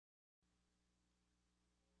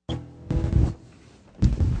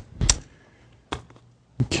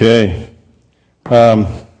Okay.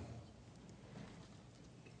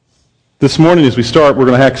 This morning as we start, we're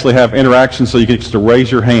going to actually have interaction, so you get to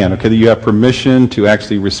raise your hand, okay, that you have permission to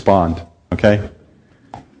actually respond, okay?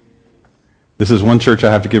 This is one church I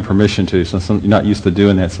have to give permission to, so you're not used to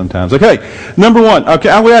doing that sometimes. Okay, number one, okay,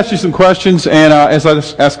 I'm going to ask you some questions, and as I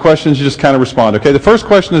ask questions, you just kind of respond, okay? The first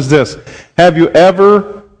question is this: have you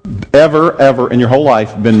ever in your whole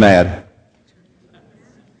life been mad?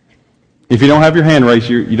 If you don't have your hand raised,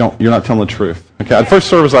 you're not telling the truth. Okay. At first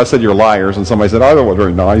service, I said you're liars, and somebody said, "Oh, that was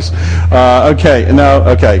very nice."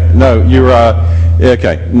 No, you're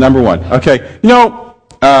okay. Number one. Okay,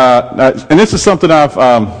 and this is something I just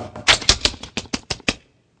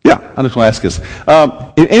want to ask this: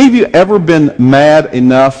 have any of you ever been mad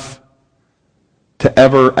enough to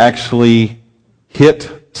ever actually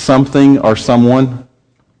hit something or someone?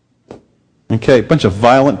 Okay, a bunch of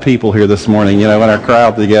violent people here this morning. In our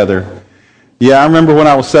crowd together. Yeah, I remember when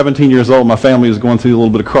I was 17 years old, my family was going through a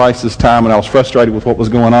little bit of crisis time, and I was frustrated with what was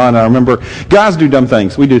going on. And I remember, guys do dumb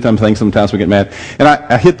things. We do dumb things sometimes. We get mad. And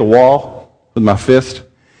I hit the wall with my fist.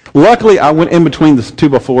 Luckily, I went in between the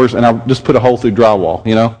 2x4s, and I just put a hole through drywall,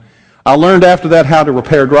 I learned after that how to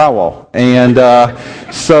repair drywall. And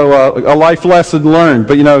so a life lesson learned.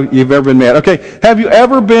 But, you've ever been mad. Okay, have you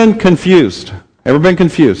ever been confused? Ever been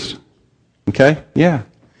confused? Okay, yeah.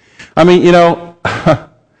 I mean,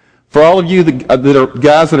 for all of you that are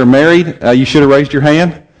guys that are married, you should have raised your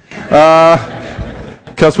hand.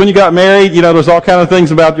 Because when you got married, there's all kind of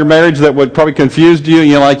things about your marriage that would probably confuse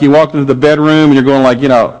you. Like you walked into the bedroom and you're going like,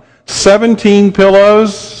 17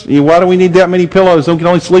 pillows? Why do we need that many pillows? We can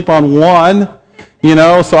only sleep on one.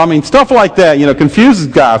 So I mean, stuff like that, confuses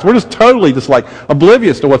guys. We're just totally like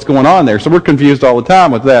oblivious to what's going on there. So we're confused all the time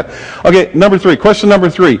with that. Okay, question number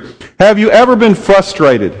 3. Have you ever been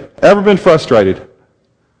frustrated? Ever been frustrated?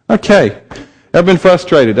 Okay. Ever been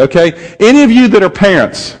frustrated? Okay. Any of you that are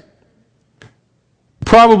parents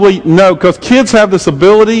probably know, because kids have this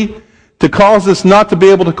ability to cause us not to be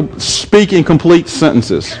able to speak in complete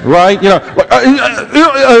sentences, right?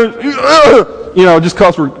 Just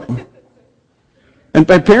because we're... And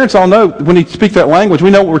parents all know when you speak that language, we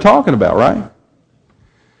know what we're talking about, right?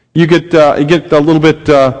 You get a little bit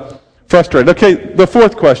frustrated. Okay, the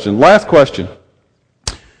fourth question, last question.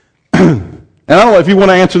 And I don't know if you want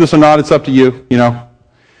to answer this or not, it's up to you,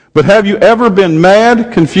 But have you ever been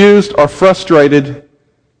mad, confused, or frustrated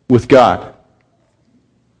with God?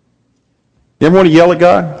 You ever want to yell at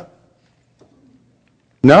God?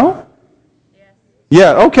 No? Yes.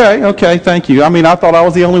 Yeah, okay, thank you. I mean, I thought I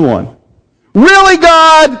was the only one. Really,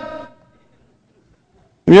 God? Have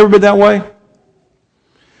you ever been that way?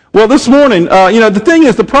 Well, this morning,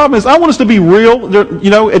 the problem is I want us to be real,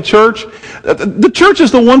 at church. The church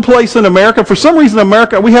is the one place in America, for some reason in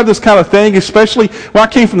America, we have this kind of thing, especially when I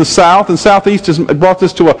came from the South, and Southeast has brought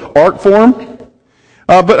this to an art form.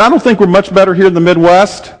 But I don't think we're much better here in the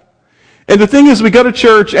Midwest. And the thing is, we go to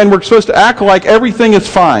church and we're supposed to act like everything is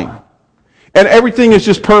fine. And everything is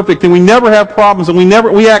just perfect, and we never have problems, and we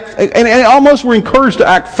act, and almost we're encouraged to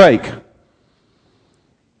act fake.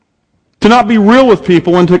 To not be real with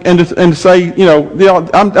people and to say,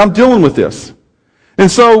 I'm dealing with this.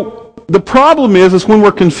 And so the problem is when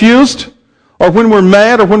we're confused or when we're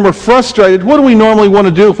mad or when we're frustrated, what do we normally want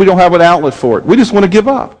to do if we don't have an outlet for it? We just want to give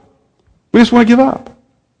up.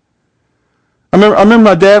 I remember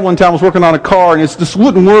my dad one time was working on a car and it just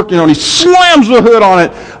wouldn't work, and he slams the hood on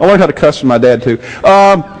it. I learned how to cuss from my dad too.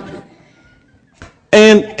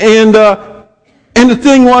 And the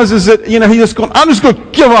thing is that, he just going, I'm just going to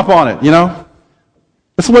give up on it,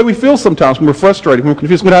 That's the way we feel sometimes when we're frustrated, when we're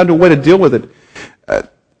confused, when we don't have a way to deal with it.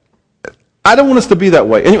 I don't want us to be that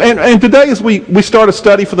way. And today, as we start a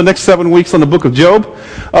study for the next 7 weeks on the book of Job,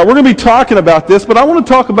 we're going to be talking about this, but I want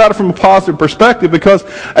to talk about it from a positive perspective, because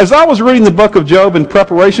as I was reading the book of Job in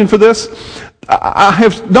preparation for this, I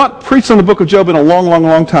have not preached on the book of Job in a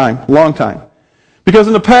long time. Because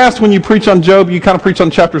in the past, when you preach on Job, you kind of preach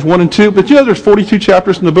on chapters 1 and 2, but there's 42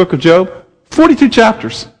 chapters in the book of Job. 42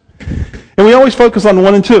 chapters. And we always focus on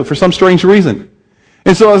 1 and 2 for some strange reason.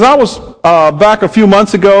 And so as I was back a few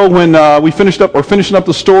months ago when we finishing up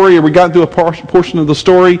the story, or we got into a portion of the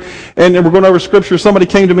story, and we're going over scripture, somebody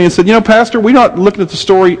came to me and said, Pastor, we're not looking at the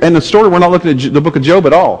story, we're not looking at the book of Job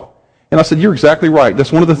at all. And I said, you're exactly right.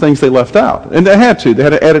 That's one of the things they left out. And they had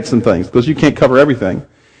to edit some things, because you can't cover everything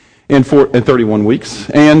in 31 weeks.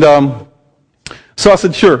 And so I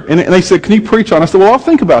said, sure. And they said, can you preach on it? I said, well, I'll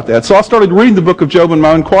think about that. So I started reading the book of Job in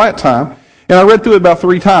my own quiet time. And I read through it about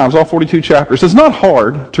 3 times, all 42 chapters. It's not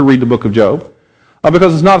hard to read the book of Job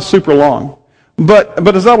because it's not super long.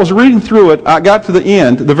 But as I was reading through it, I got to the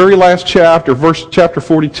end, the very last chapter, chapter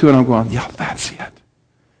 42, and I'm going, yeah, that's it.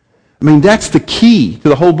 I mean, that's the key to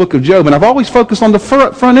the whole book of Job. And I've always focused on the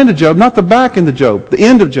front end of Job, not the back end of Job, the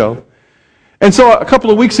end of Job. And so a couple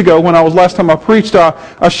of weeks ago, when last time I preached,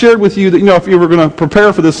 I shared with you that, if you were going to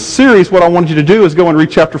prepare for this series, what I wanted you to do is go and read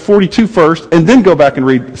chapter 42 first, and then go back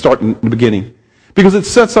and start in the beginning. Because it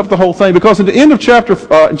sets up the whole thing. Because at the end of chapter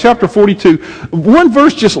 42, one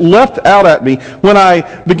verse just leapt out at me when I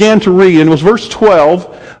began to read, and it was verse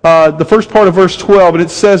 12, the first part of verse 12, and it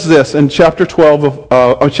says this in chapter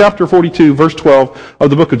 42, verse 12 of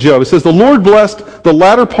the book of Job. It says, "The Lord blessed the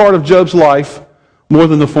latter part of Job's life more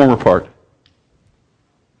than the former part."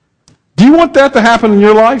 Do you want that to happen in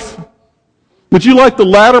your life? Would you like the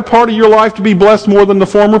latter part of your life to be blessed more than the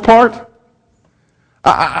former part?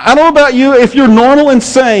 I don't know about you. If you're normal and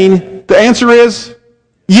sane, the answer is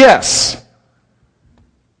yes.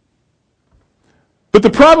 But the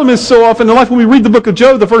problem is so often in life when we read the book of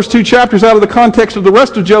Job, the first 2 chapters out of the context of the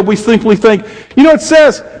rest of Job, we simply think, it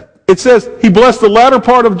says he blessed the latter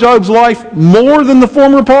part of Job's life more than the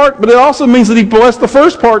former part, but it also means that he blessed the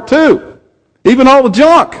first part too. Even all the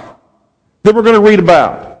junk that we're going to read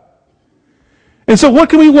about. And so what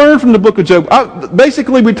can we learn from the book of Job?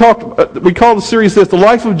 Basically, we call the series this, The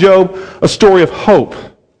Life of Job, a story of hope.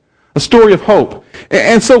 A story of hope.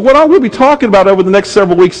 And so what I'm going to be talking about over the next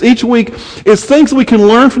several weeks, each week, is things we can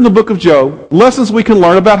learn from the book of Job, lessons we can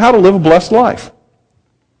learn about how to live a blessed life.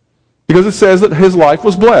 Because it says that his life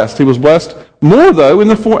was blessed. He was blessed more, though, in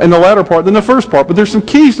the latter part than the first part. But there's some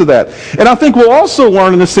keys to that. And I think we'll also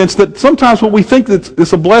learn in the sense that sometimes what we think that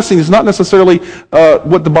is a blessing is not necessarily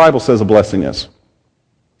what the Bible says a blessing is.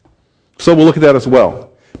 So we'll look at that as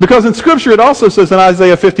well. Because in Scripture it also says in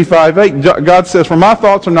Isaiah 55:8, God says, "For my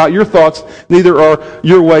thoughts are not your thoughts, neither are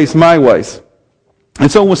your ways my ways."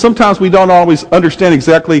 And so sometimes we don't always understand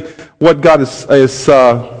exactly what God is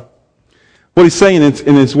what He's saying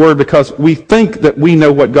in His Word, because we think that we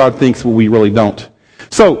know what God thinks, but we really don't.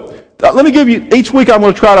 So let me give you, each week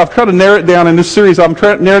I've tried to narrow it down in this series. I'm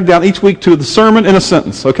trying to narrow it down each week to the sermon in a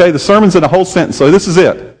sentence. Okay, the sermon's in a whole sentence. So this is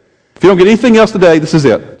it. If you don't get anything else today, this is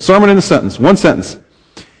it. Sermon in a sentence. One sentence.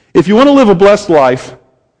 If you want to live a blessed life,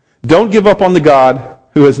 don't give up on the God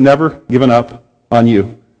who has never given up on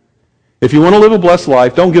you. If you want to live a blessed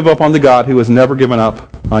life, don't give up on the God who has never given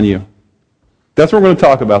up on you. That's what we're going to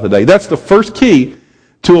talk about today. That's the first key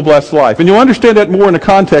to a blessed life. And you'll understand that more in the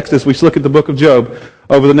context as we look at the book of Job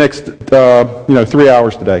over the next 3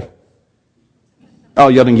 hours today. Oh,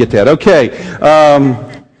 you didn't get that. Okay.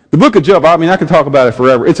 The book of Job, I can talk about it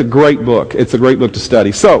forever. It's a great book. It's a great book to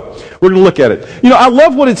study. So, we're going to look at it. I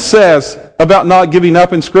love what it says about not giving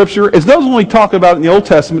up in Scripture. It doesn't only talk about it in the Old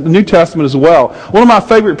Testament, the New Testament as well. One of my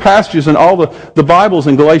favorite passages in all the Bibles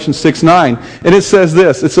in Galatians 6:9, and it says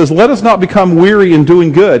this. It says, "Let us not become weary in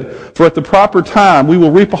doing good, for at the proper time we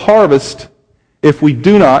will reap a harvest if we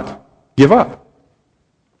do not give up."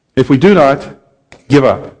 If we do not give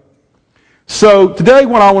up. So today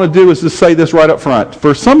what I want to do is just say this right up front.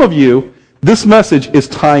 For some of you, this message is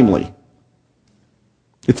timely.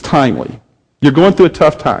 It's timely. You're going through a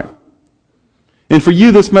tough time. And for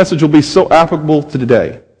you, this message will be so applicable to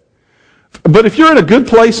today. But if you're in a good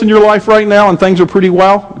place in your life right now and things are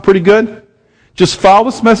pretty good, just file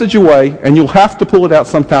this message away and you'll have to pull it out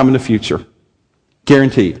sometime in the future.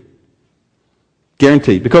 Guaranteed.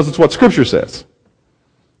 Guaranteed. Because it's what Scripture says.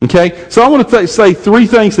 Okay? So I want to say 3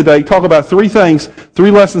 things today, talk about 3 things, 3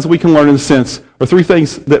 lessons we can learn in a sense, or 3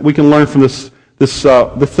 things that we can learn from this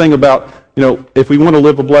thing about, if we want to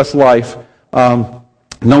live a blessed life,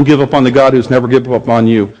 don't give up on the God who's never given up on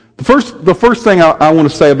you. The first thing I want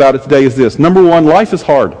to say about it today is this. Number 1, life is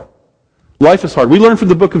hard. Life is hard. We learn from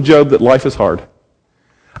the book of Job that life is hard.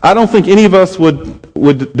 I don't think any of us would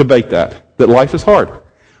debate that life is hard.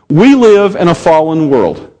 We live in a fallen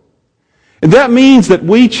world. And that means that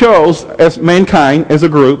we chose, as mankind, as a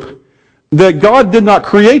group, that God did not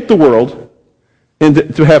create the world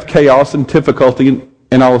and to have chaos and difficulty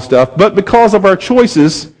and all this stuff, but because of our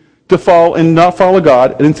choices to fall and not follow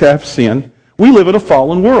God and to have sin, we live in a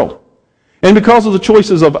fallen world. And because of the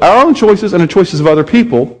choices of our own choices and the choices of other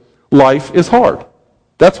people, life is hard.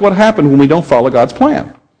 That's what happened when we don't follow God's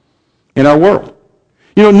plan in our world.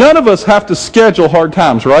 None of us have to schedule hard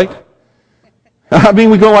times, right?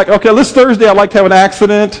 We go like, okay, this Thursday I'd like to have an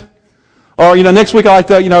accident. Or, next week I'd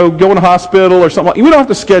like to, go in a hospital or something. We don't have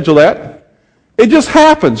to schedule that. It just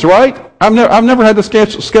happens, right? I've never had to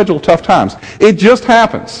schedule tough times. It just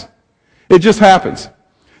happens. It just happens.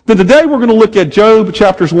 Then today we're going to look at Job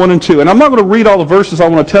chapters 1 and 2. And I'm not going to read all the verses I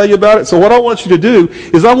want to tell you about it. So what I want you to do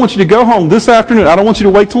is I want you to go home this afternoon. I don't want you to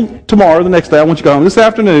wait till tomorrow, the next day. I want you to go home this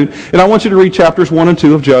afternoon, and I want you to read chapters 1 and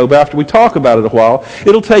 2 of Job after we talk about it a while.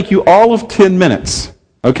 It'll take you all of 10 minutes.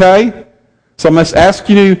 Okay? So I'm going to ask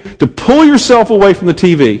you to pull yourself away from the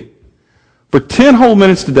TV for 10 whole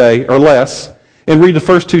minutes today or less and read the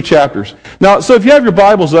first 2 chapters. Now, so if you have your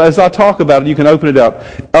Bibles, as I talk about it, you can open it up.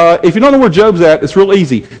 If you don't know where Job's at, it's real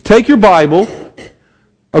easy. Take your Bible,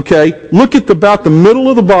 okay, look at about the middle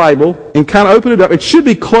of the Bible and kind of open it up. It should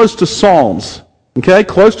be close to Psalms, okay,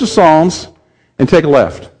 close to Psalms, and take a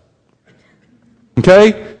left.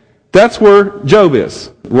 Okay? That's where Job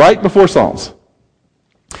is, right before Psalms.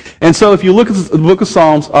 And so if you look at the book of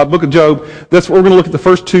Psalms, book of Job, that's where we're going to look at the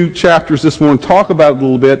first 2 chapters this morning, talk about it a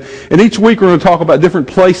little bit. And each week we're going to talk about different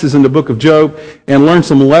places in the book of Job and learn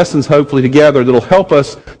some lessons, hopefully, together that will help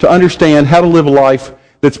us to understand how to live a life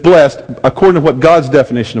that's blessed according to what God's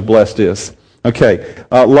definition of blessed is. Okay,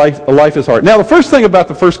 life is hard. Now, the first thing about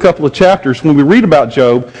the first couple of chapters, when we read about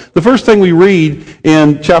Job, the first thing we read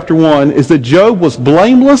in chapter 1 is that Job was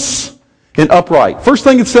blameless and upright. First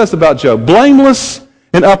thing it says about Job, blameless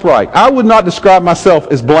and upright. I would not describe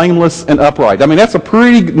myself as blameless and upright. I mean, that's a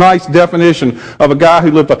pretty nice definition of a guy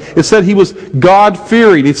who lived up. It said he was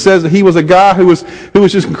God-fearing. It says that he was a guy who was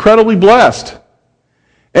just incredibly blessed.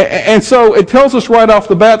 And so it tells us right off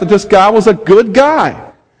the bat that this guy was a good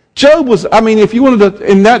guy. Job was, I mean, if you wanted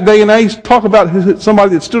to, in that day and age, talk about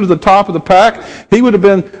somebody that stood at the top of the pack, he would have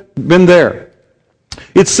been there.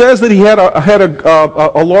 It says that he had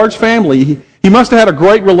a large family. He must have had a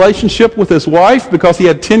great relationship with his wife because he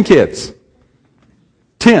had 10 kids.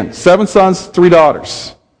 10. 7 sons, 3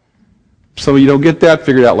 daughters. So you don't get that,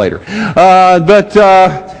 figure it out later. But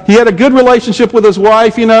he had a good relationship with his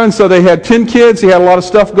wife, and so they had 10 kids. He had a lot of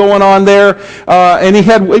stuff going on there. And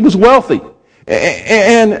he was wealthy.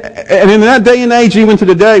 And in that day and age, even to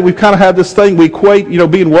today, we've kind of had this thing, we equate,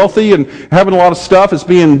 being wealthy and having a lot of stuff as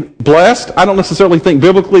being blessed. I don't necessarily think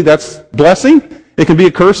biblically that's blessing. It can be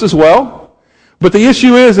a curse as well. But the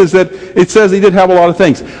issue is that it says he did have a lot of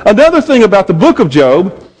things. Another thing about the book of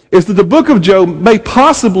Job is that the book of Job may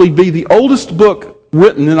possibly be the oldest book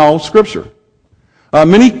written in all of Scripture.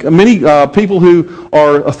 Many people who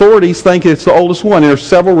are authorities think it's the oldest one. There are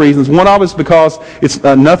several reasons. One of it is because it's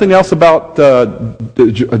nothing else about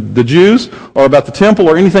the Jews or about the temple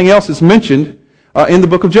or anything else is mentioned in the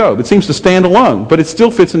book of Job. It seems to stand alone, but it still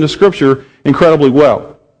fits into Scripture incredibly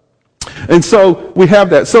well. And so we have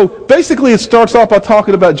that. So basically it starts off by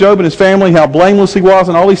talking about Job and his family, how blameless he was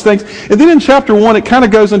and all these things. And then in chapter 1 it kind of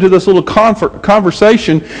goes into this little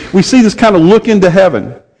conversation. We see this kind of look into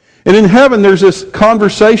heaven. And in heaven there's this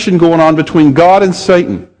conversation going on between God and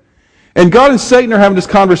Satan. And God and Satan are having this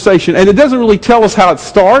conversation. And it doesn't really tell us how it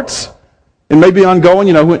starts. It may be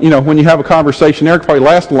ongoing. When you have a conversation there, it probably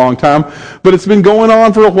lasts a long time. But it's been going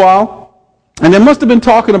on for a while. And they must have been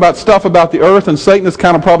talking about stuff about the earth, and Satan is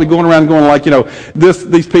kind of probably going around going like,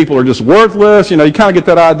 these people are just worthless. You kind of get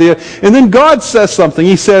that idea. And then God says something.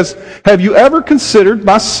 He says, have you ever considered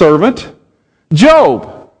my servant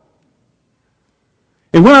Job?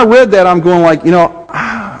 And when I read that, I'm going like,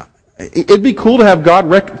 it'd be cool to have God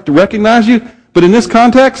recognize you, but in this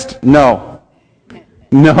context, no.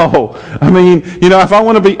 No. I mean, if I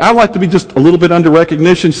want to be, I like to be just a little bit under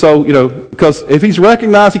recognition. So, because if he's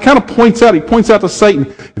recognized, he kind of points out to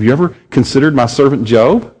Satan, have you ever considered my servant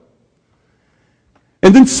Job?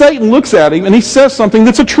 And then Satan looks at him and he says something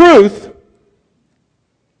that's a truth,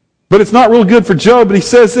 but it's not real good for Job. But he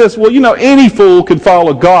says this, well, any fool can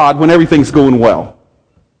follow God when everything's going well.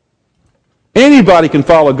 Anybody can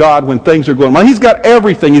follow God when things are going well. He's got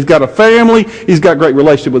everything. He's got a family. He's got a great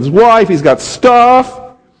relationship with his wife. He's got stuff.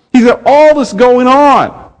 He's got all this going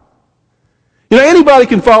on. Anybody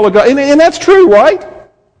can follow God. And that's true, right?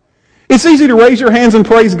 It's easy to raise your hands and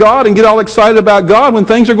praise God and get all excited about God when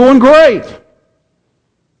things are going great.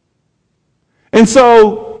 And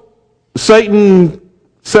so Satan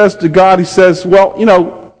says to God, he says,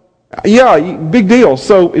 well, yeah, big deal.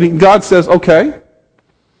 So God says, okay,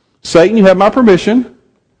 Satan, you have my permission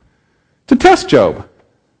to test Job.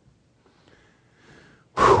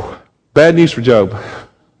 Whew. Bad news for Job.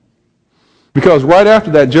 Because right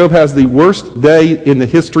after that, Job has the worst day in the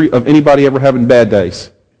history of anybody ever having bad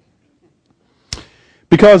days.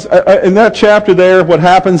 Because in that chapter there, what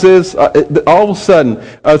happens is, all of a sudden,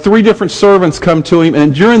 3 different servants come to him,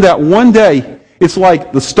 and during that one day, it's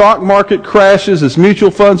like the stock market crashes, his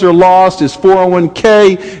mutual funds are lost, his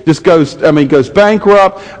 401k just goes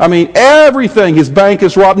bankrupt. Everything, his bank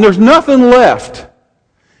is robbed, and there's nothing left.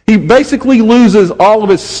 He basically loses all of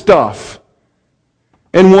his stuff.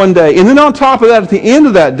 in one day. And then on top of that, at the end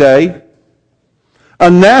of that day, a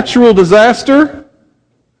natural disaster,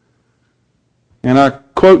 and I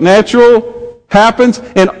quote, natural, happens,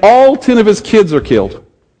 and all 10 of his kids are killed.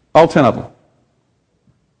 All 10 of them.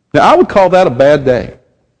 Now, I would call that a bad day.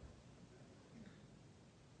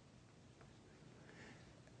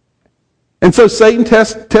 And so Satan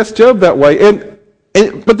tests Job that way.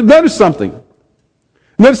 But notice something.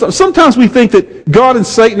 Sometimes we think that God and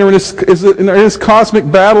Satan are in this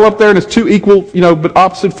cosmic battle up there, and it's two equal, but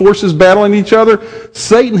opposite forces battling each other.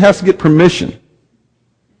 Satan has to get permission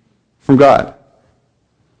from God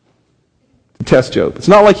to test Job. It's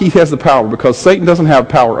not like he has the power, because Satan doesn't have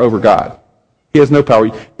power over God. He has no power.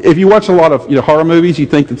 If you watch a lot of horror movies, you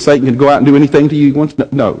think that Satan can go out and do anything to you he wants.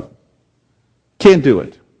 No. Can't do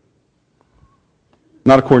it.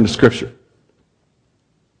 Not according to Scripture.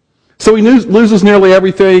 So he loses nearly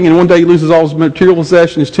everything, and one day he loses all his material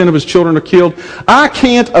possessions. 10 of his children are killed. I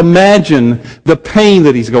can't imagine the pain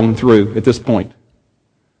that he's going through at this point.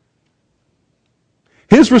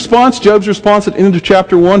 His response, Job's response at the end of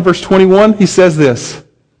chapter 1, verse 21, he says this.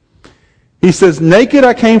 He says, "Naked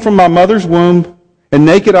I came from my mother's womb, and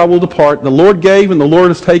naked I will depart. The Lord gave, and the Lord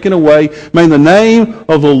has taken away. May the name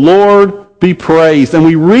of the Lord be praised." And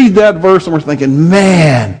we read that verse, and we're thinking,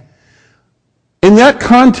 man, in that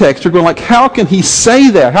context, you're going like, how can he say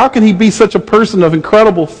that? How can he be such a person of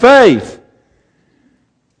incredible faith?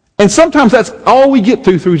 And sometimes that's all we get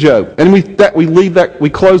through Job. And we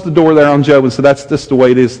close the door there on Job and say, that's just the way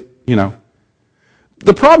it is,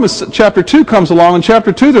 The problem is chapter 2 comes along. In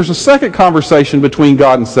chapter 2, there's a second conversation between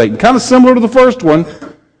God and Satan, kind of similar to the first one.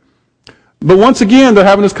 But once again, they're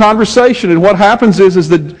having this conversation, and what happens is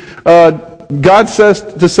that God says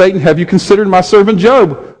to Satan, "Have you considered my servant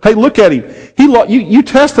Job? Hey, look at him. You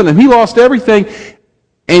tested him. He lost everything,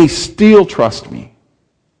 and he still trusts me."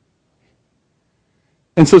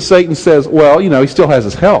 And so Satan says, "Well, he still has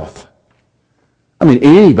his health. I mean,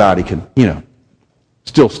 anybody can,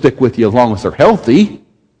 still stick with you as long as they're healthy."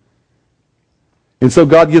 And so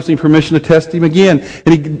God gives him permission to test him again.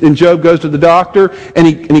 And Job goes to the doctor, and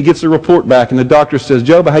he gets a report back. And the doctor says,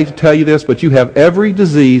 "Job, I hate to tell you this, but you have every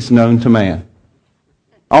disease known to man."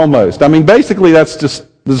 Almost. I mean, basically, that's just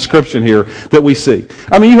the description here that we see.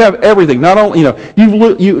 I mean, you have everything. Not only,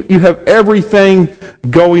 you have everything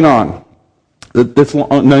going on that's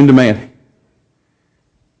known to man.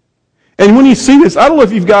 And when you see this, I don't know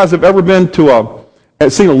if you guys have ever been to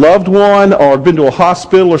seen a loved one or been to a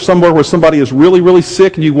hospital or somewhere where somebody is really, really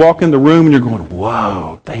sick, and you walk in the room and you're going,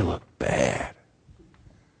 whoa, they look bad.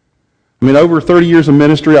 I mean, over 30 years of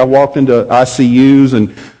ministry, I walked into ICUs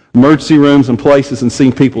and emergency rooms and places and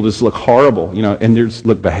seen people just look horrible, and they just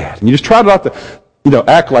look bad. And you just try not to,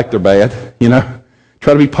 act like they're bad,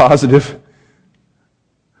 try to be positive.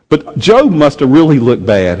 But Job must have really looked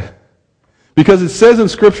bad, because it says in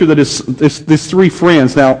Scripture that his three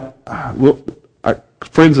friends, now,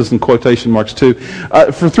 friends is in quotation marks too,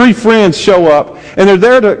 for three friends show up, and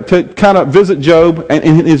they're there to kind of visit Job and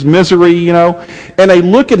in his misery, and they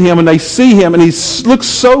look at him and they see him, and he looks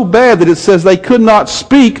so bad that it says they could not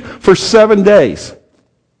speak for 7 days.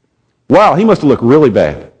 Wow, he must have looked really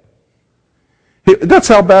bad. That's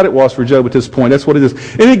how bad it was for Job at this point. That's what it is.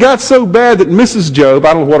 And it got so bad that Mrs. Job,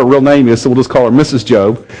 I don't know what her real name is, so we'll just call her Mrs.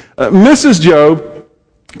 Job. Mrs. Job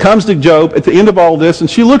comes to Job at the end of all this, and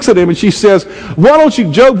she looks at him and she says, why don't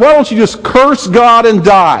you just curse God and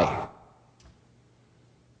die?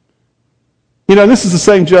 This is the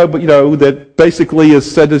same Job, that basically has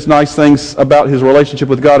said these nice things about his relationship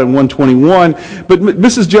with God in 121. But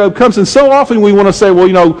Mrs. Job comes, and so often we want to say,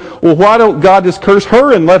 well, why don't God just curse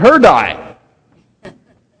her and let her die?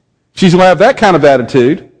 She's going to have that kind of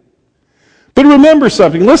attitude. But remember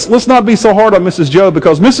something. Let's not be so hard on Mrs. Job,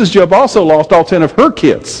 because Mrs. Job also lost all 10 of her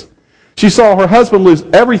kids. She saw her husband lose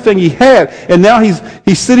everything he had, and now he's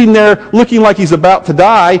sitting there looking like he's about to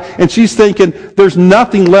die, and she's thinking, there's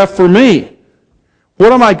nothing left for me.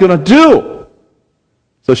 What am I going to do?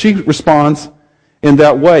 So she responds in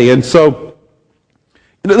that way. And so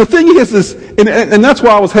the thing is this, and that's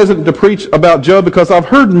why I was hesitant to preach about Job, because I've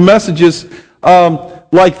heard messages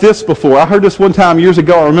like this before. I heard this one time years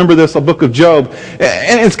ago. I remember this, a book of Job.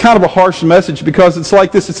 And it's kind of a harsh message, because it's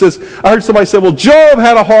like this. It says, I heard somebody say, well, Job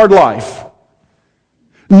had a hard life.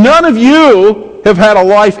 None of you have had a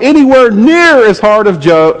life anywhere near as hard as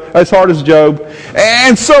Job.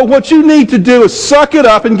 And so what you need to do is suck it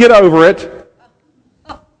up and get over it.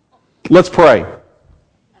 Let's pray.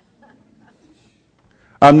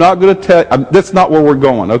 I'm not going to tell, that's not where we're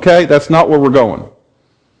going, okay? That's not where we're going.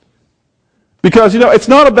 Because, it's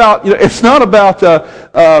not about, the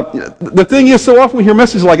thing is, so often we hear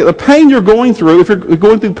messages like it. The pain you're going through, if you're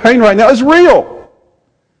going through pain right now, is real.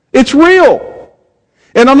 It's real.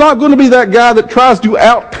 And I'm not going to be that guy that tries to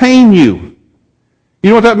out-pain you. You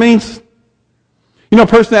know what that means? A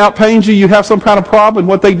person that out-pains you, you have some kind of problem, and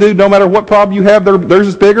what they do, no matter what problem you have, theirs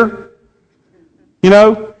is bigger.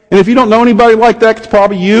 And if you don't know anybody like that, it's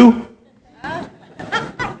probably you.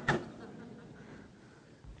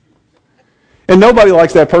 And nobody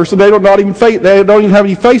likes that person. They don't even have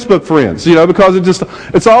any Facebook friends, because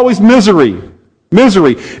it's always misery.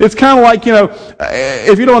 Misery. It's kind of like,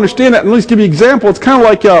 if you don't understand that, at least give you an example. It's kind of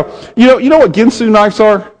like, you know what Ginsu knives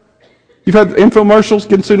are? You've had infomercials,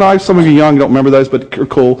 Ginsu knives. Some of you young don't remember those, but they're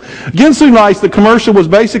cool. Ginsu knives, the commercial was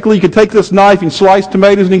basically you could take this knife and slice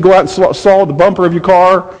tomatoes, and you go out and saw the bumper of your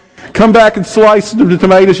car, come back and slice the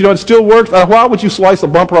tomatoes. It still works. Why would you slice a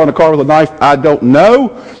bumper on a car with a knife? I don't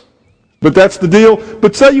know. But that's the deal.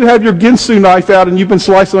 But say you have your Ginsu knife out and you've been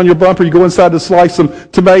slicing on your bumper. You go inside to slice some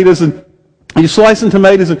tomatoes, and you slice some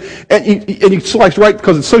tomatoes, and you slice right,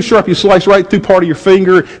 because it's so sharp, you slice right through part of your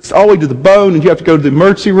finger. It's all the way to the bone, and you have to go to the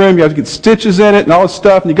emergency room. You have to get stitches in it and all this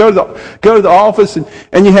stuff. And you go to the office,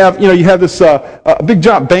 and you have this big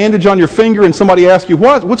giant bandage on your finger, and somebody asks you,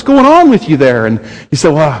 what's going on with you there? And you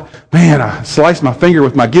say, well, man, I sliced my finger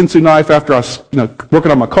with my Ginsu knife after I was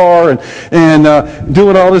working on my car and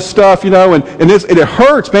doing all this stuff, and it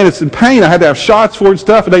hurts, man. It's in pain. I had to have shots for it and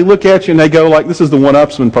stuff. And they look at you and they go like, this is the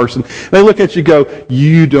one-upsman person. They look at you and go,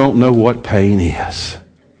 you don't know what pain is.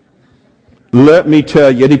 Let me tell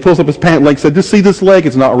you. And he pulls up his pant leg and said, just see this leg?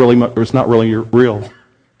 It's not really real.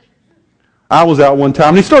 I was out one time,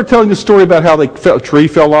 and he started telling the story about how a tree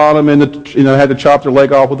fell on them, and had to chop their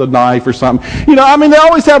leg off with a knife or something. They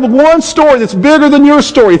always have one story that's bigger than your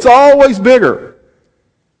story. It's always bigger.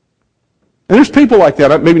 And there's people like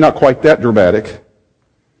that, maybe not quite that dramatic,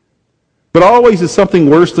 but always is something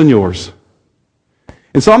worse than yours.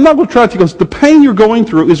 And so I'm not going to try to, because the pain you're going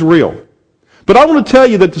through is real. But I want to tell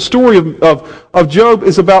you that the story of Job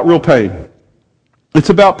is about real pain. It's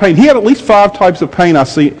about pain. He had at least 5 types of pain I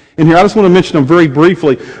see in here. I just want to mention them very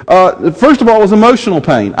briefly. First of all was emotional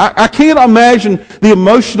pain. I can't imagine the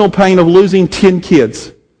emotional pain of losing 10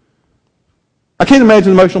 kids. I can't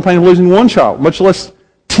imagine the emotional pain of losing one child, much less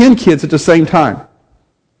 10 kids at the same time.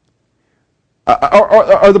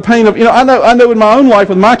 Or the pain of, I know in my own life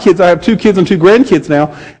with my kids, I have 2 kids and 2 grandkids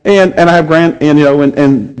now, and I have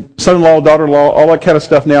and son-in-law, daughter-in-law, all that kind of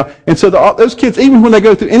stuff now. And so those kids, even when they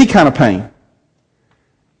go through any kind of pain,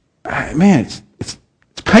 man, it's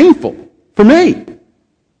painful for me.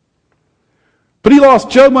 But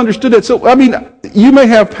Job understood it. So, you may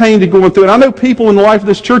have pain to going through. And I know people in the life of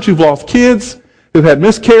this church who've lost kids, who've had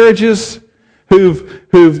miscarriages, who've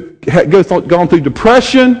gone through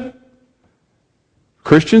depression.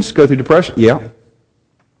 Christians go through depression? Yeah.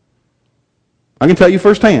 I can tell you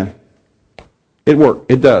firsthand. It works.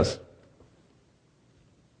 It does.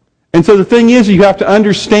 And so the thing is, you have to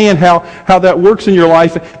understand how that works in your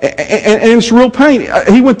life, and it's real pain.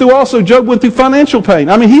 Job went through financial pain.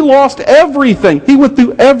 He lost everything. He went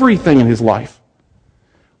through everything in his life.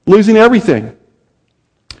 Losing everything.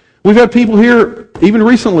 We've had people here, even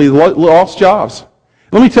recently, lost jobs.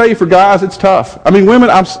 Let me tell you, for guys, it's tough. Women,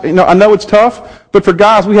 I know it's tough, but for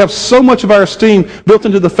guys, we have so much of our esteem built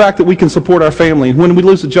into the fact that we can support our family. And when we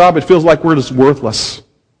lose a job, it feels like we're just worthless.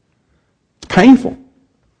 It's painful.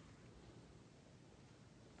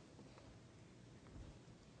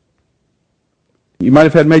 You might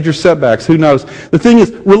have had major setbacks. Who knows? The thing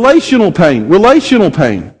is, relational pain.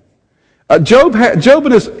 Job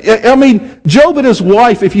and his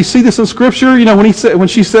wife. If you see this in Scripture, when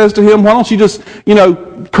she says to him, "Why don't you just,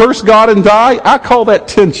 curse God and die?" I call that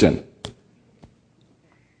tension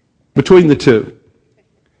between the two.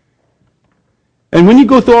 And when you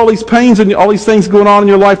go through all these pains and all these things going on in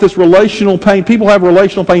your life, this relational pain. People have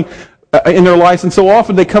relational pain in their lives, and so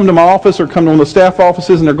often they come to my office or come to one of the staff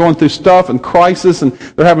offices, and they're going through stuff and crisis, and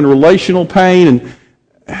they're having relational pain, and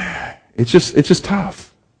it's just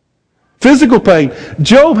tough. Physical pain.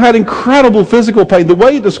 Job had incredible physical pain. The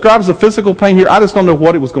way it describes the physical pain here, I just don't know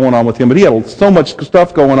what it was going on with him, but he had so much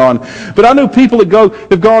stuff going on. But I know people that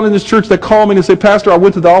have gone in this church, they call me and they say, "Pastor, I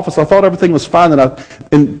went to the office, I thought everything was fine," and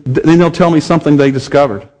then they'll tell me something they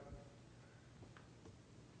discovered.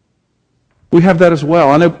 We have that as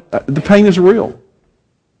well. I know the pain is real.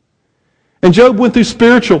 And Job went through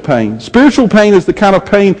spiritual pain. Spiritual pain is the kind of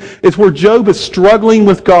pain, it's where Job is struggling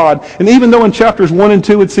with God. And even though in chapters 1 and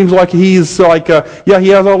 2 it seems like he's like, he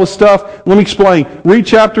has all this stuff, let me explain. Read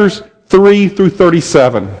chapters 3 through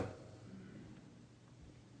 37.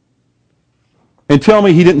 and tell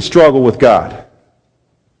me he didn't struggle with God.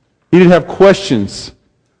 He didn't have questions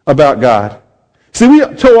about God. See,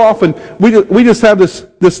 so often we just have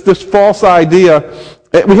this false idea.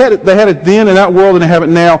 They had it then in that world, and they have it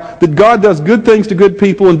now, that God does good things to good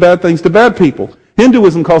people and bad things to bad people.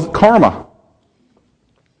 Hinduism calls it karma.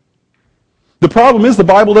 The problem is the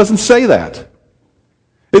Bible doesn't say that.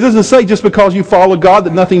 It doesn't say just because you follow God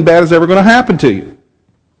that nothing bad is ever going to happen to you.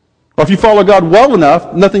 Or if you follow God well enough,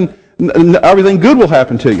 everything good will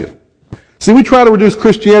happen to you. See, we try to reduce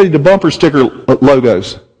Christianity to bumper sticker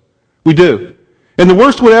logos. We do. And the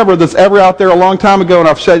worst whatever that's ever out there a long time ago, and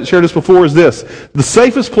I've shared this before, is this. The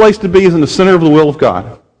safest place to be is in the center of the will of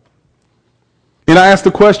God. And I ask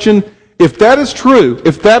the question, if that is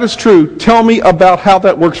true, tell me about how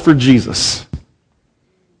that works for Jesus.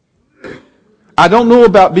 I don't know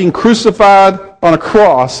about being crucified on a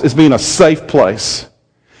cross as being a safe place.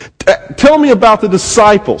 Tell me about the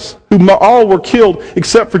disciples who all were killed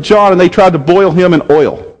except for John, and they tried to boil him in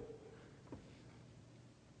oil.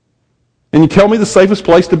 And you tell me the safest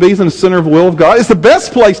place to be is in the center of the will of God? It's the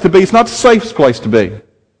best place to be. It's not the safest place to be.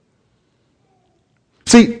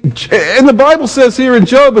 See, and the Bible says here in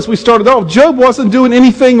Job, as we started off, Job wasn't doing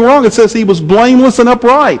anything wrong. It says he was blameless and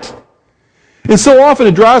upright. And so often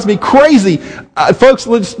it drives me crazy. Folks,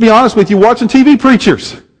 let's be honest with you, watching TV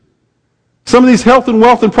preachers. Some of these health and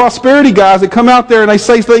wealth and prosperity guys that come out there and they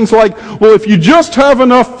say things like, well, if you just have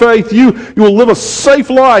enough faith, you will live a safe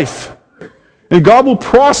life. And God will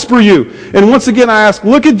prosper you. And once again I ask,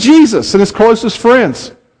 look at Jesus and his closest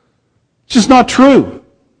friends. It's just not true.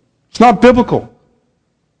 It's not biblical.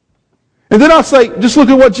 And then I'll say, just look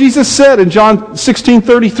at what Jesus said in John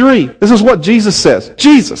 16:33. This is what Jesus says.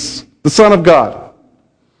 Jesus, the Son of God.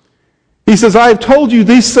 He says, I have told you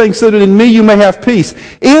these things so that in me you may have peace.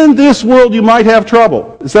 In this world you might have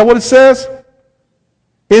trouble. Is that what it says?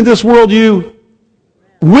 In this world you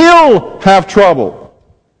will have trouble.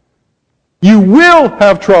 You will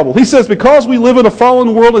have trouble. He says, because we live in a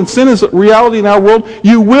fallen world and sin is a reality in our world,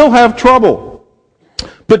 you will have trouble.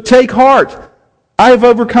 But take heart. I have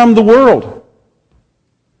overcome the world.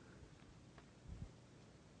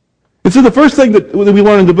 And so the first thing that we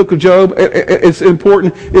learn in the book of Job, it's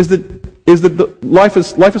important, is that life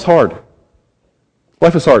is hard.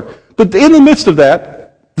 Life is hard. But in the midst of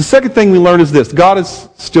that, the second thing we learn is this. God is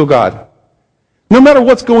still God. No matter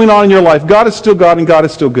what's going on in your life, God is still God and God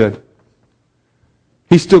is still good.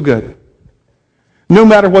 He's still good. No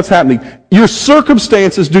matter what's happening. Your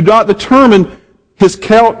circumstances do not determine his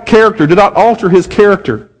character, do not alter his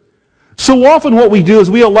character. So often what we do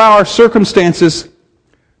is we allow our circumstances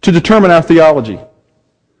to determine our theology.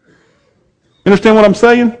 Understand what I'm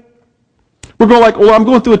saying? We're going like, well, I'm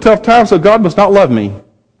going through a tough time, so God must not love me.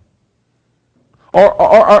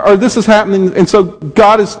 Or this is happening, and so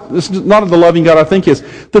God is not the loving God I think he is.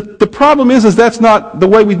 The problem is that's not the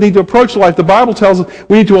way we need to approach life. The Bible tells us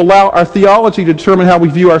we need to allow our theology to determine how we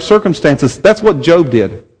view our circumstances. That's what Job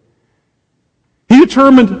did. He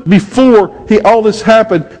determined before all this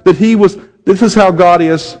happened that this is how God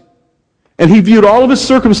is. And he viewed all of his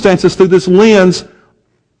circumstances through this lens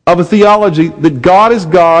of a theology that God is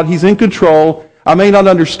God, he's in control. I may not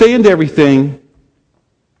understand everything,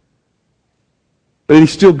 but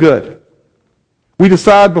he's still good. We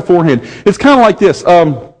decide beforehand. It's kind of like this.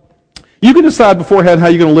 You can decide beforehand how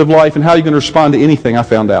you're going to live life and how you're going to respond to anything, I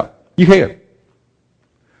found out. You can.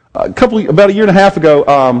 About a year and a half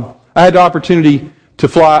ago, I had the opportunity to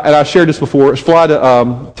fly, and I shared this before, fly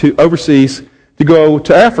to overseas to go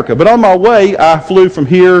to Africa. But on my way, I flew from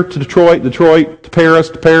here to Detroit to Paris,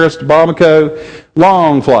 to Bamako.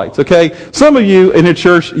 Long flights, okay? Some of you in your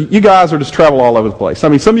church, you guys are just travel all over the place. I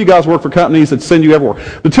mean, some of you guys work for companies that send you everywhere.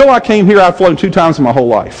 Until I came here, I've flown 2 times in my whole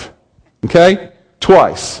life, okay?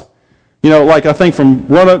 Twice. You know, like I think from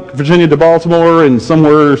Roanoke, Virginia to Baltimore and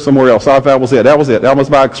somewhere else. That was it. That was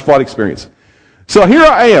my flight experience. So here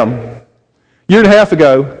I am, a year and a half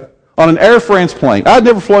ago, on an Air France plane. I'd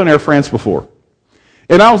never flown Air France before.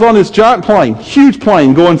 And I was on this giant plane, huge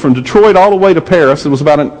plane, going from Detroit all the way to Paris. It was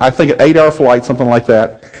about, an 8-hour flight, something like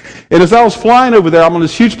that. And as I was flying over there, I'm on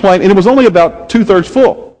this huge plane, and it was only about 2/3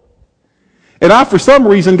 full. And I, for some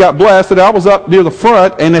reason, got blessed that I was up near the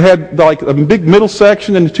front, and it had like a big middle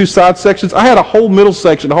section and the 2 side sections. I had a whole middle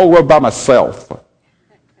section, the whole row by myself.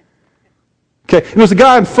 Okay, and there was a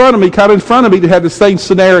guy in front of me, that had the same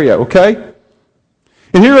scenario, okay?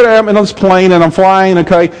 And here I am on this plane, and I'm flying,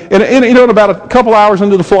 okay? And in about a couple hours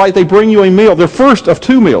into the flight, they bring you a meal. Their first of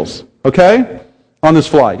 2 meals, okay, on this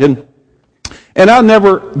flight. And I'd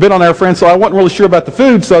never been on Air France, so I wasn't really sure about the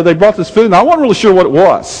food. So they brought this food, and I wasn't really sure what it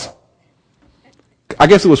was. I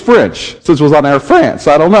guess it was French, since it was on Air France.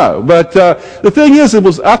 I don't know. But the thing is,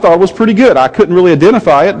 I thought it was pretty good. I couldn't really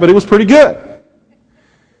identify it, but it was pretty good.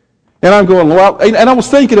 And I'm going, well, and I was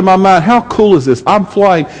thinking in my mind, how cool is this? I'm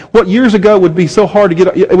flying. What years ago would be so hard to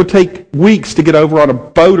get, it would take weeks to get over on a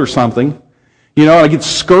boat or something. And I get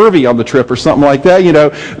scurvy on the trip or something like that,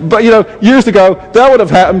 But, years ago, that would have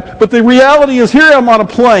happened. But the reality is, here I'm on a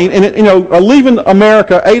plane, and, leaving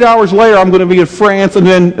America, 8 hours later, I'm going to be in France, and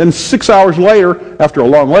then 6 hours later, after a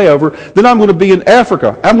long layover, then I'm going to be in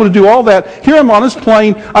Africa. I'm going to do all that. Here I'm on this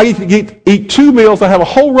plane. I get to eat 2 meals. I have a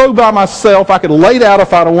whole row by myself. I could lay out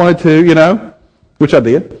if I wanted to, which I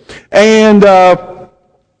did. And,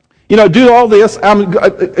 do all this. And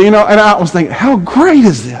I was thinking, how great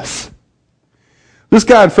is this? This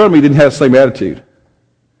guy in front of me didn't have the same attitude.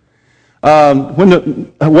 When the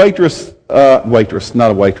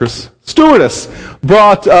stewardess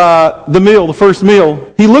brought the first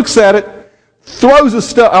meal, he looks at it, throws his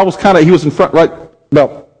stuff. He was in front, right,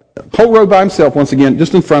 about whole row by himself once again,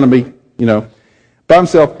 just in front of me, by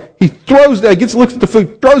himself. He throws down, looks at the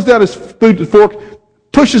food, throws down his food to the fork,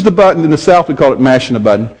 pushes the button. In the South, we call it mashing a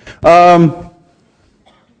button. That's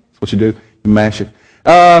what you do. You mash it.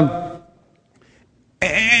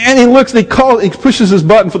 And he looks and he pushes his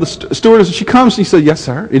button for the stewardess, and she comes and he says, "Yes,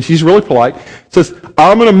 sir." And she's really polite. Says,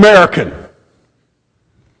 "I'm an American,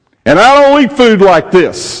 and I don't eat food like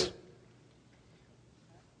this."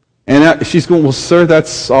 And she's going, "Well, sir,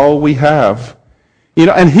 that's all we have."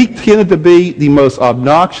 And he tended to be the most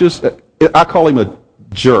obnoxious, I call him a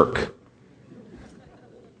jerk.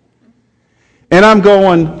 And I'm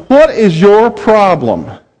going, what is your problem?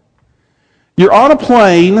 You're on a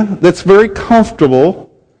plane that's very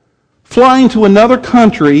comfortable, flying to another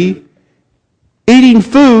country, eating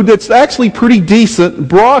food that's actually pretty decent,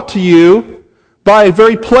 brought to you by a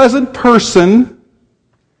very pleasant person,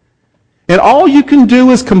 and all you can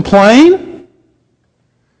do is complain?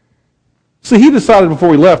 See, he decided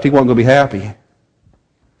before he left he wasn't going to be happy.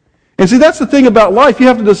 And see, that's the thing about life. You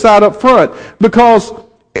have to decide up front, because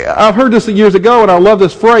I've heard this years ago, and I love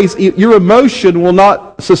this phrase, your emotion will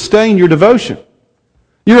not sustain your devotion.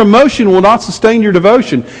 Your emotion will not sustain your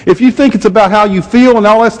devotion. If you think it's about how you feel and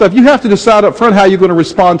all that stuff, you have to decide up front how you're going to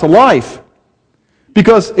respond to life.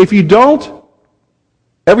 Because if you don't,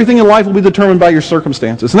 everything in life will be determined by your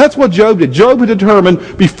circumstances. And that's what Job did. Job had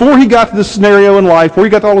determined before he got to this scenario in life, before he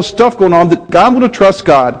got to all this stuff going on, that I'm going to trust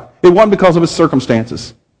God. It wasn't because of his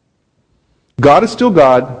circumstances. God is still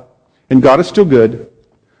God, and God is still good,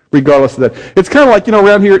 regardless of that. It's kind of like,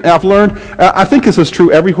 around here, I've learned, I think this is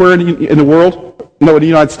true everywhere in the world, in the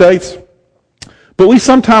United States, but we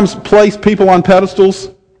sometimes place people on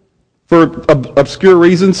pedestals for obscure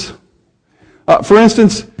reasons. For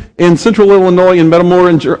instance, in central Illinois, in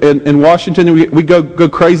Metamora, in Washington, we go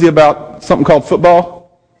crazy about something called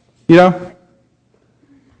football,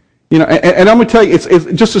 and I'm going to tell you, it's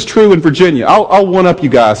just as true in Virginia. I'll one-up you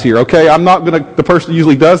guys here, okay? I'm not the person who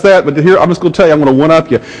usually does that, but here, I'm just going to tell you, I'm going to one-up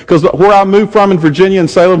you. Because where I moved from in Virginia, in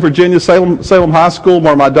Salem, Virginia, Salem High School,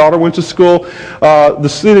 where my daughter went to school, the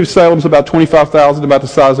city of Salem's about 25,000, about the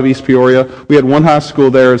size of East Peoria. We had one high school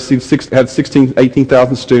there, it had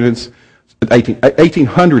 18,000 students,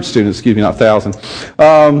 1,800 students, excuse me, not 1,000.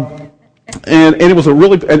 And it was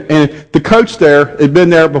and the coach there had been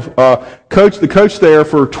there, the coach there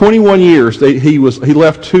for 21 years. He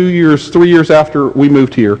left 3 years after we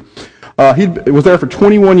moved here. He was there for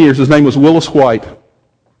 21 years. His name was Willis White.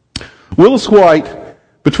 Willis White,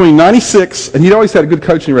 between 96, and he'd always had a good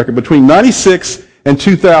coaching record, between 96 and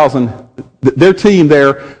 2000, their team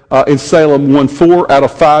there in Salem won 4 out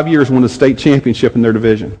of 5 years, won the state championship in their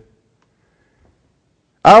division.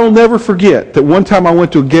 I will never forget that one time I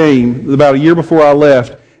went to a game about a year before I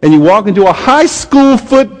left, and you walk into a high school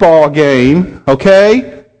football game,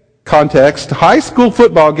 okay? Context, high school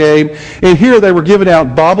football game, and here they were giving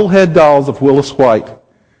out bobblehead dolls of Willis White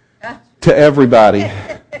to everybody.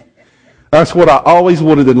 That's what I always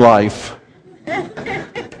wanted in life.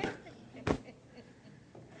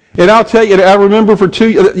 And I'll tell you, I remember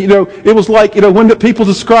it was like, when people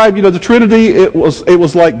describe, the Trinity, it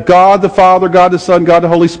was like God the Father, God the Son, God the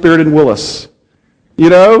Holy Spirit, and Willis.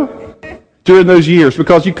 During those years,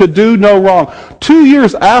 because you could do no wrong. 2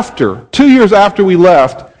 years after we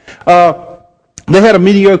left, they had a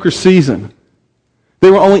mediocre season.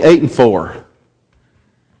 They were only 8-4.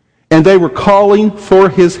 And they were calling for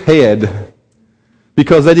his head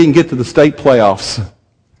because they didn't get to the state playoffs.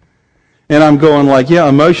 And I'm going like, yeah,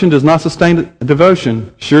 emotion does not sustain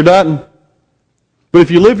devotion. Sure doesn't. But if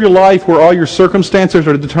you live your life where all your circumstances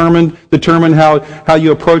are determine how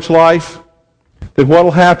you approach life, then what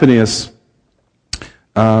will happen is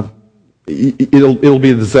it'll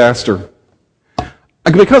be a disaster.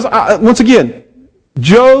 Because, once again,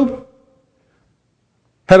 Job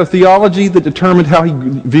had a theology that determined how he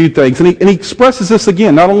viewed things. And he expresses this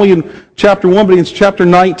again, not only in chapter 1, but in chapter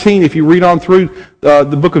 19. If you read on through the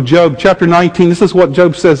book of Job, chapter 19, this is what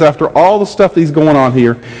Job says after all the stuff that's going on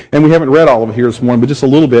here. And we haven't read all of it here this morning, but just a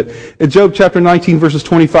little bit. In Job chapter 19, verses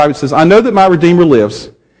 25, it says, I know that my Redeemer lives,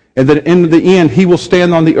 and that in the end he will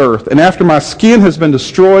stand on the earth. And after my skin has been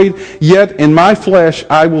destroyed, yet in my flesh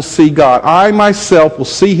I will see God. I myself will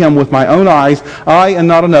see him with my own eyes, I and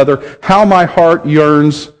not another. How my heart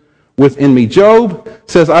yearns within me. Job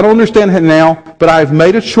says, I don't understand it now, but I have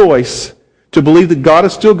made a choice to believe that God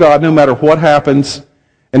is still God no matter what happens,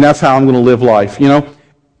 and that's how I'm going to live life, you know?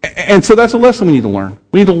 And so that's a lesson we need to learn.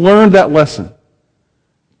 We need to learn that lesson.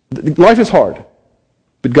 Life is hard,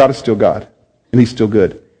 but God is still God, and he's still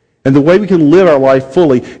good. And the way we can live our life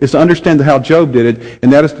fully is to understand how Job did it,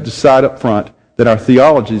 and that is to decide up front that our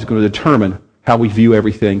theology is going to determine how we view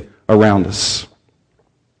everything around us.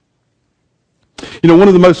 You know, one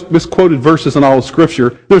of the most misquoted verses in all of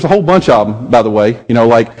Scripture, there's a whole bunch of them, by the way. You know,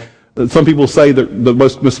 like some people say that the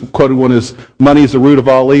most misquoted one is, money is the root of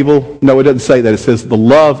all evil. No, it doesn't say that. It says the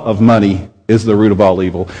love of money is the root of all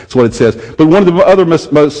evil. That's what it says. But one of the other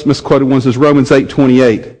most misquoted ones is Romans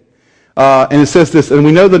 8:28. And it says this, and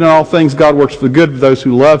we know that in all things God works for the good of those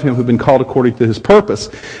who love him, who have been called according to his purpose.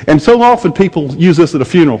 And so often people use this at a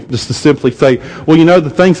funeral just to simply say, well, you know,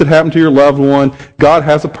 the things that happen to your loved one, God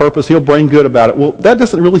has a purpose, he'll bring good about it. Well, that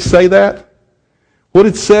doesn't really say that. What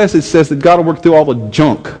it says that God will work through all the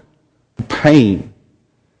junk, the pain.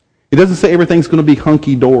 It doesn't say everything's going to be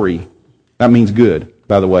hunky-dory. That means good,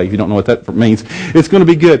 by the way, if you don't know what that means. It's going to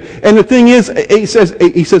be good. And the thing is, he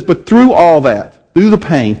says, but through all that, through the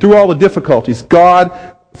pain, through all the difficulties,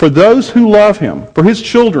 God, for those who love him, for his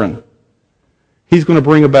children, he's going to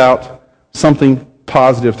bring about something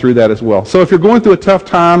positive through that as well. So if you're going through a tough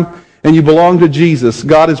time and you belong to Jesus,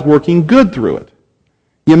 God is working good through it.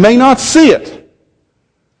 You may not see it,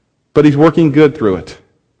 but he's working good through it.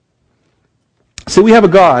 See, we have a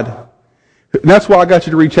God, and that's why I got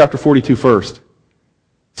you to read chapter 42 first,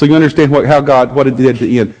 so you understand what it did at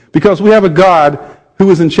the end. Because we have a God who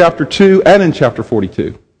is in chapter 2 and in chapter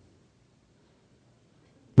 42.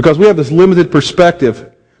 Because we have this limited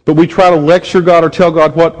perspective, but we try to lecture God or tell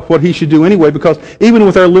God what he should do anyway, because even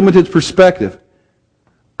with our limited perspective,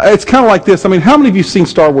 it's kind of like this. I mean, how many of you have seen a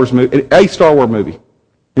Star Wars movie?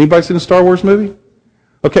 Anybody seen a Star Wars movie?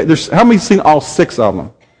 Okay, how many have seen all 6 of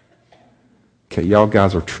them? Okay, y'all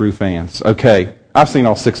guys are true fans. Okay, I've seen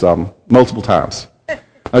all 6 of them multiple times.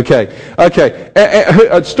 Okay.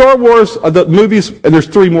 Star Wars, the movies, and there's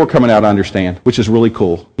 3 more coming out, I understand, which is really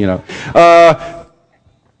cool, you know.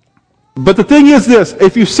 But the thing is this,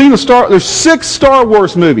 if you've seen there's 6 Star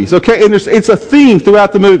Wars movies, okay, and it's a theme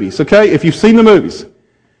throughout the movies, okay, if you've seen the movies.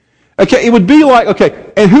 Okay, it would be like,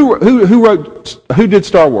 okay, and who did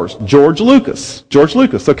Star Wars? George Lucas,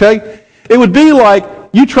 okay? It would be like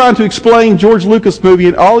you trying to explain George Lucas movie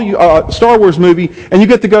and all Star Wars movie, and you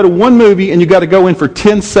get to go to one movie and you got to go in for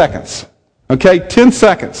 10 seconds. Okay, 10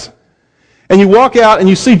 seconds. And you walk out and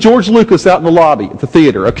you see George Lucas out in the lobby at the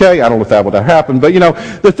theater. Okay, I don't know if that would have happened, but you know,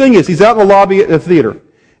 the thing is, he's out in the lobby at the theater.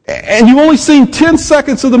 And you've only seen 10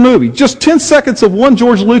 seconds of the movie, just 10 seconds of one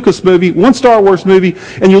George Lucas movie, one Star Wars movie,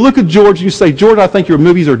 and you look at George and you say, George, I think your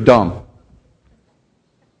movies are dumb.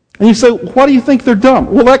 And you say, why do you think they're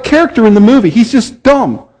dumb? Well, that character in the movie, he's just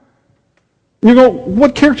dumb. And you go,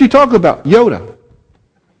 what character are you talking about? Yoda.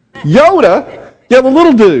 Yoda? Yeah, the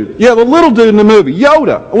little dude. Yeah, the little dude in the movie.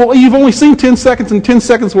 Yoda. Well, you've only seen 10 seconds, and 10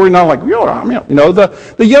 seconds where you're not like, Yoda, you know, the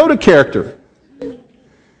Yoda character.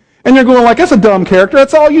 And you're going like, that's a dumb character.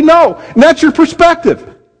 That's all you know. And that's your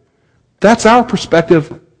perspective. That's our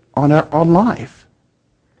perspective on life.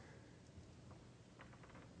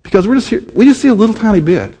 Because we just see a little tiny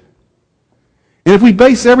bit. And if we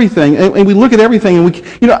base everything, and we look at everything,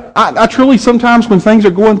 and I truly sometimes when things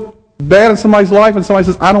are going bad in somebody's life and somebody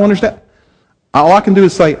says, I don't understand, all I can do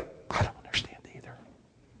is say, I don't understand either.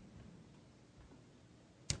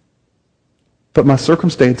 But my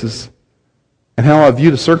circumstances and how I view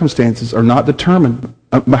the circumstances are not determined,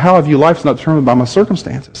 how I view life is not determined by my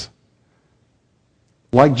circumstances.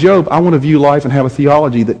 Like Job, I want to view life and have a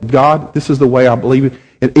theology that God, this is the way I believe it.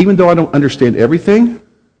 And even though I don't understand everything,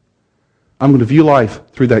 I'm going to view life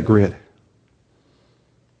through that grid.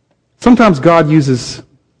 Sometimes God uses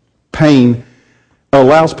pain, or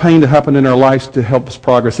allows pain to happen in our lives to help us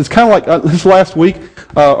progress. It's kind of like this last week,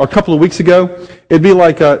 or a couple of weeks ago, it'd be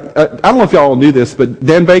like, I don't know if y'all knew this, but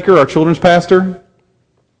Dan Baker, our children's pastor,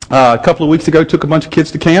 a couple of weeks ago took a bunch of kids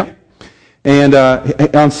to camp. And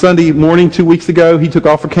on Sunday morning 2 weeks ago, he took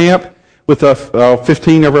off for camp with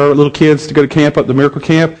 15 of our little kids to go to camp up the Miracle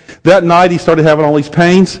Camp. That night, he started having all these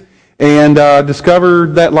pains and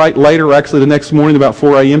discovered that later, actually the next morning about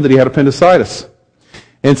 4 a.m., that he had appendicitis.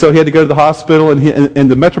 And so he had to go to the hospital in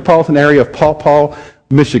the metropolitan area of Paw Paw,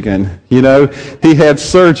 Michigan. You know, he had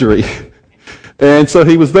surgery. And so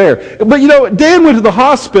he was there. But, you know, Dan went to the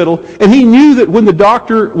hospital, and he knew that when the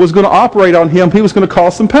doctor was going to operate on him, he was going to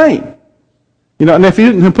cause some pain. You know, and if he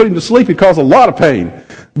didn't put him to sleep, he'd cause a lot of pain.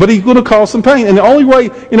 But he's going to cause some pain. And the only way,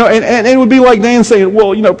 you know, and it would be like Dan saying,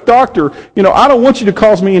 well, you know, doctor, you know, I don't want you to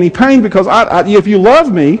cause me any pain because if you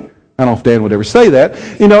love me, I don't know if Dan would ever say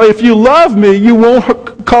that, you know, if you love me, you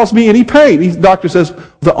won't cause me any pain. The doctor says,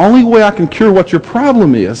 the only way I can cure what your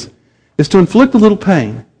problem is to inflict a little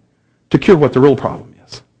pain to cure what the real problem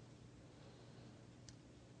is.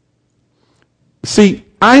 See,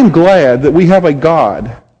 I'm glad that we have a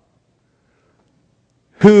God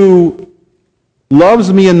who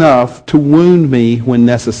loves me enough to wound me when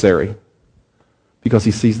necessary because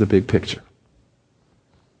he sees the big picture.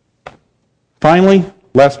 Finally,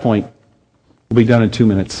 last point. We'll be done in 2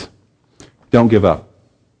 minutes. Don't give up.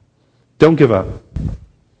 Don't give up.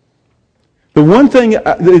 The one thing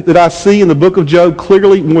that I see in the book of Job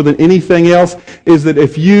clearly more than anything else is that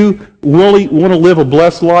if you really want to live a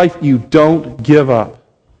blessed life, you don't give up.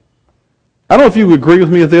 I don't know if you would agree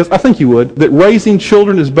with me with this. I think you would. That raising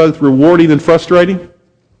children is both rewarding and frustrating.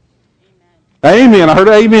 Amen. I heard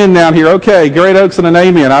amen down here. Okay, Great Oaks and an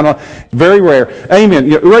amen. I don't. Very rare. Amen.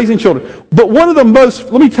 Yeah, raising children. But let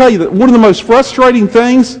me tell you that one of the most frustrating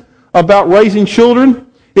things about raising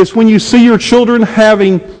children is when you see your children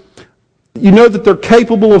you know that they're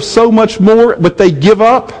capable of so much more, but they give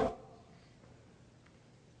up.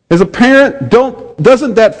 As a parent,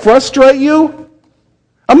 doesn't that frustrate you?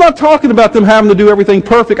 I'm not talking about them having to do everything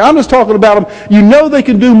perfect. I'm just talking about them, you know they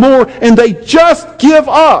can do more, and they just give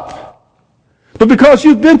up. But because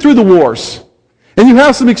you've been through the wars, and you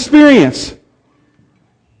have some experience,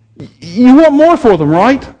 you want more for them,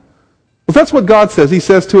 right? Well, that's what God says. He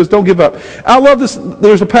says to us, don't give up. I love this.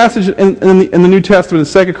 There's a passage in the New Testament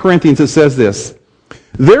in 2 Corinthians that says this.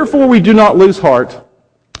 Therefore we do not lose heart.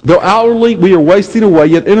 Though outwardly we are wasting away,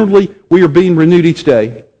 yet inwardly we are being renewed each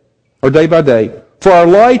day, or day by day. For our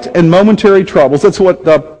light and momentary troubles, that's what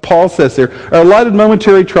Paul says there, our light and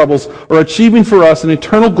momentary troubles are achieving for us an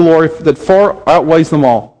eternal glory that far outweighs them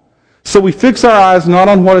all. So we fix our eyes not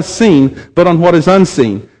on what is seen, but on what is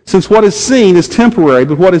unseen. Since what is seen is temporary,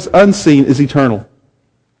 but what is unseen is eternal.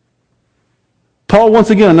 Paul, once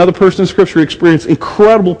again, another person in Scripture, experienced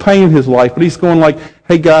incredible pain in his life, but he's going like,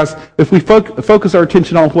 hey guys, if we focus our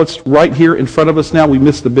attention on what's right here in front of us now, we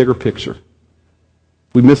miss the bigger picture.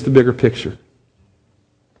 We miss the bigger picture.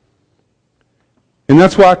 And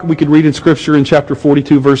that's why we could read in Scripture in chapter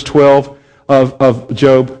 42, verse 12 of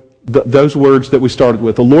Job, those words that we started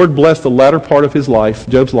with. The Lord blessed the latter part of his life,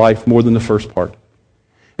 Job's life, more than the first part.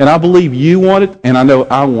 And I believe you want it, and I know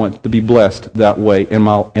I want to be blessed that way in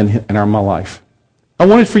my life. I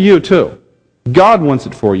want it for you too. God wants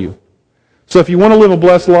it for you. So if you want to live a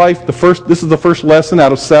blessed life, this is the first lesson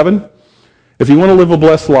out of 7. If you want to live a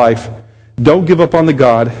blessed life, don't give up on the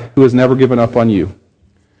God who has never given up on you.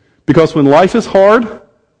 Because when life is hard,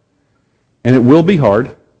 and it will be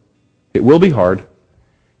hard,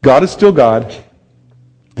 God is still God,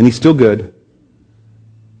 and he's still good.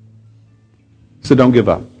 So don't give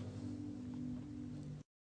up.